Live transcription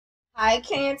Hi,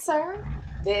 Cancer.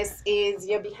 This is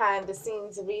your behind the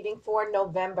scenes reading for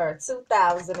November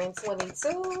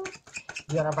 2022.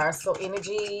 Universal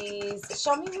energies,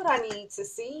 show me what I need to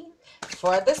see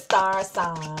for the star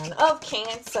sign of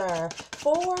Cancer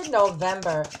for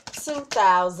November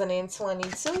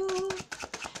 2022.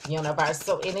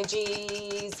 Universal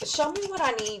energies, show me what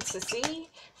I need to see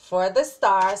for the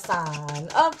star sign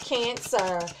of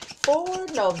Cancer for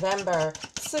November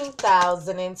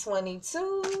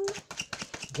 2022.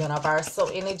 Universal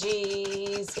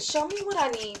energies, show me what I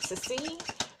need to see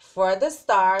for the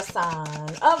star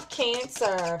sign of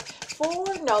Cancer for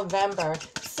November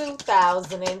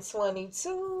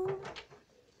 2022.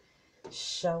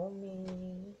 Show me.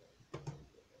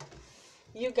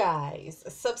 You guys,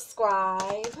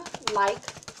 subscribe,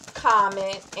 like,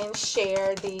 comment, and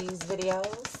share these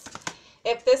videos.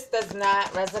 If this does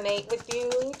not resonate with you,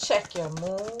 check your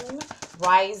moon,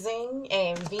 rising,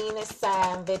 and Venus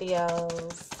sign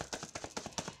videos.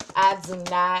 I do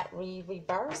not read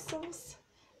reversals.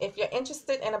 If you're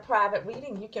interested in a private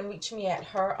reading, you can reach me at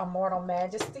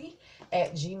herimmortalmajesty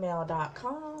at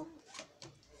gmail.com.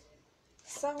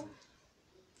 So,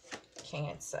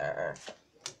 Cancer.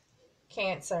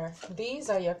 Cancer, these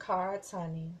are your cards,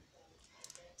 honey.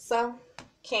 So,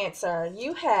 Cancer,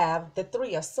 you have the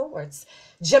Three of Swords.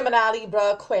 Gemini,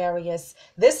 Libra, Aquarius.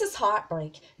 This is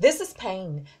heartbreak. This is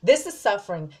pain. This is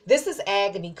suffering. This is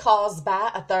agony caused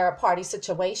by a third-party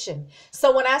situation.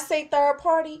 So when I say third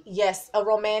party, yes, a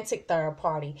romantic third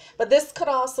party. But this could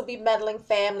also be meddling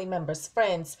family members,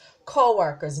 friends,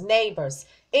 co-workers, neighbors.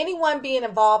 Anyone being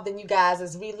involved in you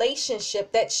guys'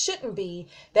 relationship that shouldn't be,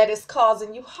 that is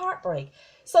causing you heartbreak.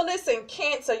 So listen,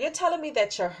 Cancer, you're telling me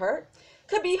that you're hurt.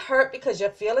 Could be hurt because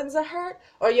your feelings are hurt,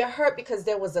 or you're hurt because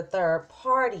there was a third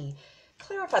party.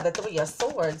 Clarify the Three of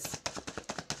Swords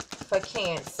for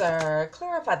Cancer.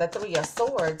 Clarify the Three of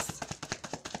Swords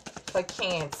for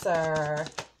Cancer.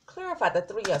 Clarify the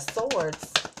Three of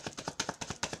Swords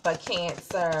for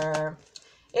Cancer.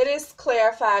 It is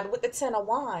clarified with the Ten of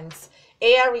Wands.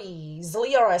 Aries,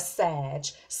 Leo, or Sag.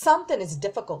 Something is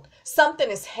difficult. Something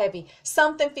is heavy.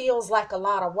 Something feels like a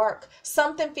lot of work.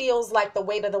 Something feels like the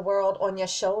weight of the world on your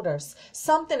shoulders.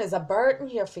 Something is a burden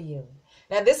here for you.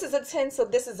 Now, this is a 10, so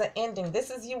this is an ending. This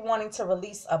is you wanting to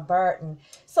release a burden.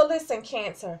 So listen,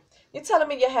 Cancer, you're telling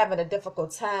me you're having a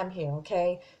difficult time here,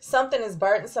 okay? Something is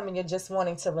burdensome and you're just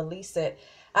wanting to release it.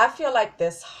 I feel like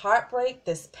this heartbreak,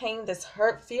 this pain, this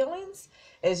hurt feelings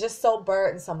is just so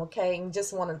burdensome, okay? You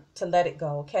just want to let it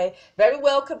go, okay? Very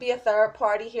well could be a third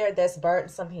party here that's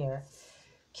burdensome here.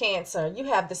 Cancer, you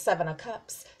have the Seven of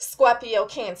Cups. Scorpio,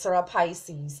 Cancer, or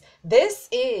Pisces. This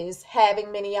is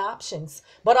having many options,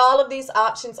 but all of these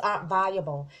options aren't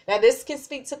viable. Now, this can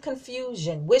speak to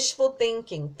confusion, wishful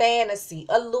thinking, fantasy,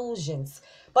 illusions,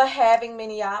 but having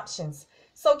many options.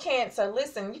 So, Cancer,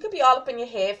 listen, you could be all up in your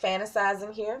head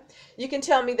fantasizing here. You can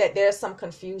tell me that there's some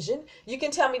confusion. You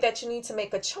can tell me that you need to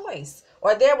make a choice,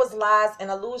 or there was lies and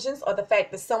illusions, or the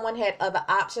fact that someone had other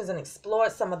options and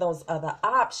explored some of those other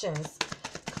options.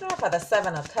 Clarify the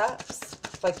Seven of Cups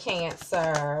for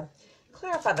Cancer.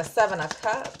 Clarify the Seven of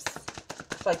Cups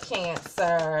for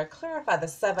Cancer. Clarify the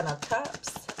Seven of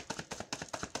Cups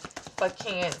for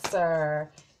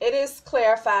Cancer. It is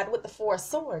clarified with the Four of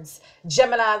Swords.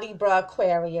 Gemini, Libra,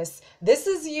 Aquarius. This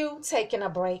is you taking a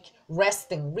break,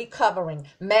 resting, recovering,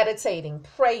 meditating,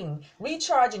 praying,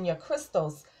 recharging your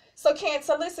crystals. So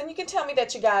Cancer, listen, you can tell me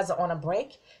that you guys are on a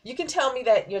break. You can tell me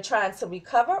that you're trying to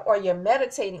recover, or you're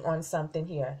meditating on something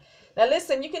here. Now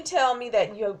listen, you can tell me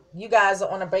that you guys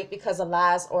are on a break because of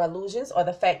lies or illusions, or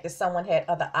the fact that someone had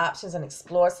other options and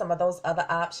explored some of those other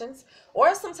options,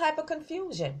 or some type of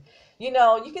confusion. You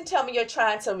know, you can tell me you're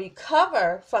trying to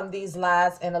recover from these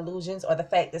lies and illusions, or the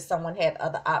fact that someone had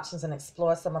other options and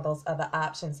explored some of those other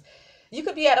options. You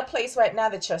could be at a place right now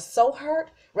that you're so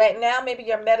hurt. Right now, maybe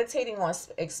you're meditating on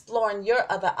exploring your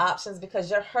other options because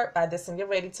you're hurt by this and you're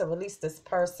ready to release this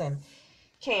person.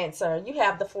 Cancer, you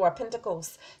have the Four of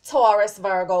Pentacles. Taurus,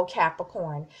 Virgo,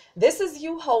 Capricorn. This is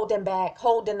you holding back,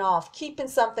 holding off, keeping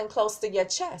something close to your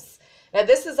chest. Now,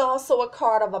 this is also a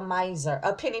card of a miser,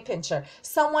 a penny pincher,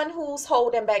 someone who's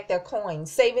holding back their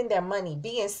coins, saving their money,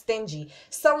 being stingy,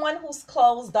 someone who's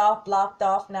closed off, blocked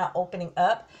off, now opening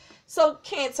up. So,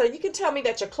 Cancer, you can tell me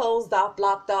that you're closed off,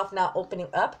 blocked off, now opening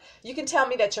up. You can tell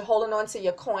me that you're holding on to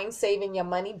your coins, saving your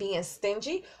money, being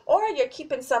stingy, or you're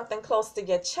keeping something close to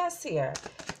your chest here.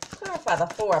 Clarify the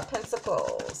Four of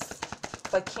Pentacles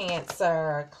for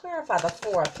Cancer. Clarify the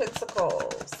Four of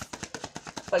Pentacles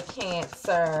for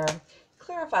Cancer.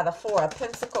 Clarify the Four of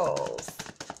Pentacles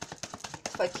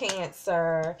for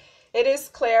Cancer. It is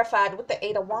clarified with the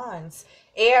Eight of Wands.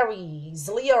 Aries,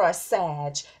 Leo, or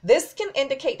Sag. This can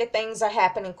indicate that things are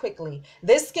happening quickly.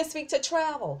 This can speak to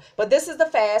travel, but this is the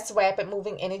fast, rapid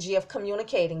moving energy of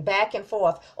communicating back and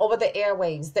forth over the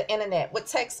airwaves, the internet, with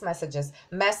text messages,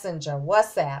 messenger,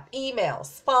 WhatsApp,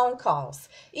 emails, phone calls,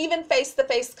 even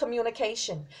face-to-face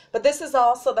communication. But this is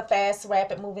also the fast,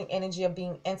 rapid moving energy of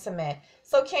being intimate.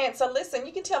 So Cancer, listen,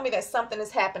 you can tell me that something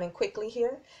is happening quickly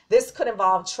here. This could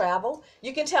involve travel.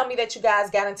 You can tell me that you guys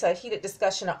got into a heated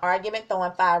discussion or argument,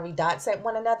 throwing fiery dots at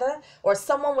one another, or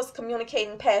someone was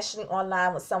communicating passionately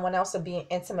online with someone else or being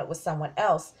intimate with someone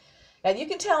else. Now, you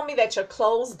can tell me that you're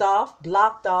closed off,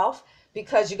 blocked off,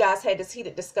 because you guys had this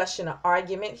heated discussion or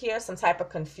argument here, some type of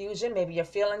confusion. Maybe your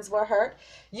feelings were hurt.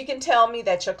 You can tell me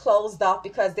that you're closed off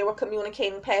because they were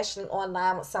communicating passionately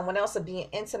online with someone else or being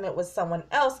intimate with someone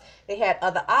else. They had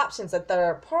other options, a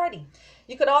third party.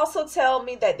 You could also tell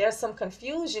me that there's some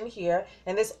confusion here,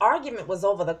 and this argument was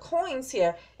over the coins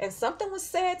here, and something was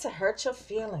said to hurt your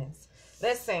feelings.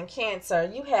 Listen, Cancer,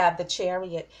 you have the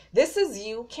Chariot. This is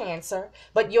you, Cancer,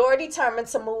 but you're determined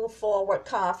to move forward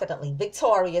confidently,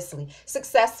 victoriously,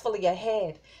 successfully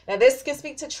ahead. Now, this can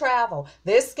speak to travel.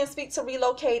 This can speak to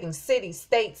relocating cities,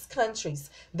 states, countries.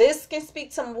 This can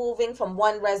speak to moving from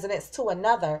one residence to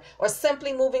another, or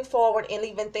simply moving forward and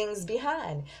leaving things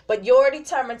behind. But you're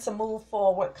determined to move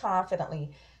forward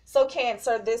confidently. So,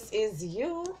 Cancer, this is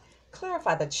you.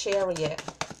 Clarify the Chariot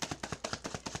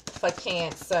for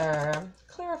Cancer.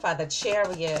 Clarify the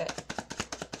Chariot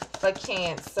for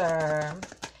Cancer.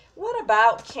 What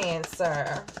about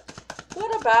Cancer?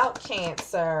 What about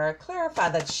Cancer? Clarify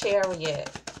the Chariot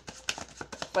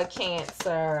for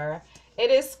Cancer. It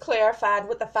is clarified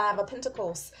with the Five of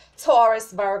Pentacles.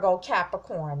 Taurus, Virgo,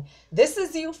 Capricorn. This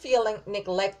is you feeling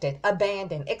neglected,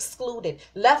 abandoned, excluded,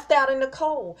 left out in the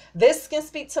cold. This can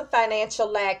speak to financial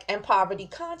lack and poverty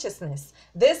consciousness.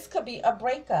 This could be a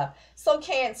breakup. So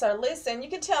Cancer, listen, you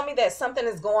can tell me that something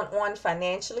is going on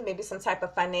financially, maybe some type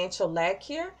of financial lack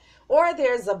here, or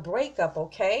there's a breakup,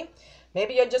 okay?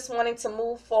 Maybe you're just wanting to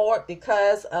move forward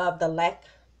because of the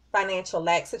financial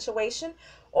lack situation,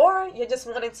 or you're just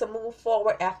wanting to move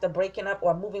forward after breaking up,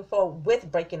 or moving forward with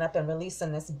breaking up and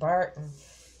releasing this burden.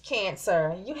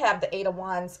 Cancer, you have the Eight of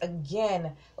Wands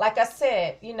again. Like I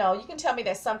said, you can tell me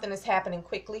that something is happening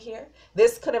quickly here.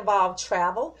 This could involve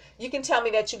travel. You can tell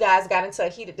me that you guys got into a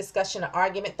heated discussion or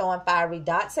argument, throwing fiery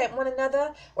dots at one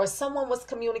another, or someone was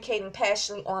communicating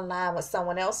passionately online with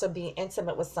someone else or being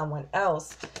intimate with someone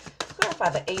else. Clarify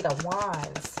the Eight of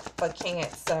Wands for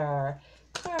Cancer.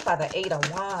 Clarify the Eight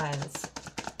of Wands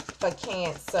for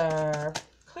Cancer.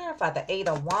 Clarify the Eight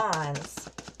of Wands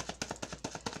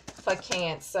for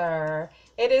Cancer.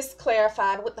 It is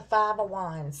clarified with the Five of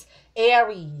Wands.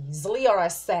 Aries, Leo, or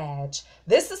Sag.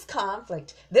 This is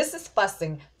conflict. This is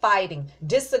fussing, fighting,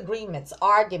 disagreements,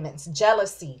 arguments,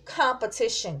 jealousy,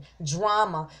 competition,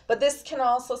 drama. But this can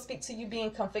also speak to you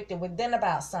being conflicted within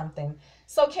about something.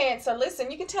 So Cancer, listen,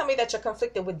 you can tell me that you're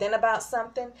conflicted within about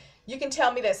something. You can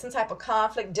tell me that some type of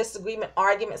conflict, disagreement,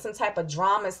 argument, some type of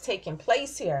drama is taking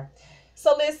place here.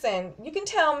 So listen, you can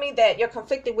tell me that you're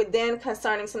conflicted within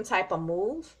concerning some type of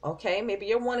move, okay? Maybe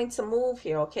you're wanting to move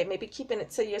here, okay? Maybe keeping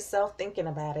it to yourself, thinking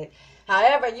about it.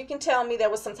 However, you can tell me there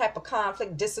was some type of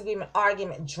conflict, disagreement,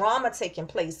 argument, drama taking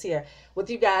place here with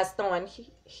you guys throwing,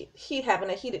 having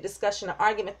a heated discussion or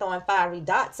argument, throwing fiery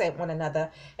dots at one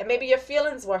another, and maybe your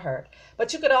feelings were hurt.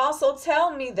 But you could also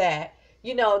tell me that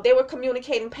they were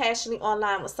communicating passionately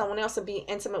online with someone else or being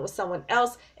intimate with someone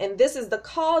else. And this is the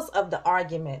cause of the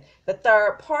argument. The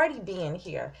third party being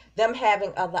here. Them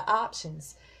having other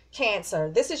options.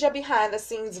 Cancer, this is your behind the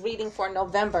scenes reading for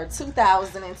November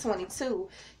 2022.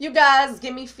 You guys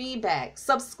give me feedback.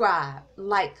 Subscribe,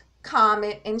 like,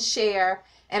 comment, and share.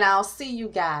 And I'll see you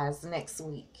guys next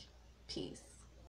week. Peace.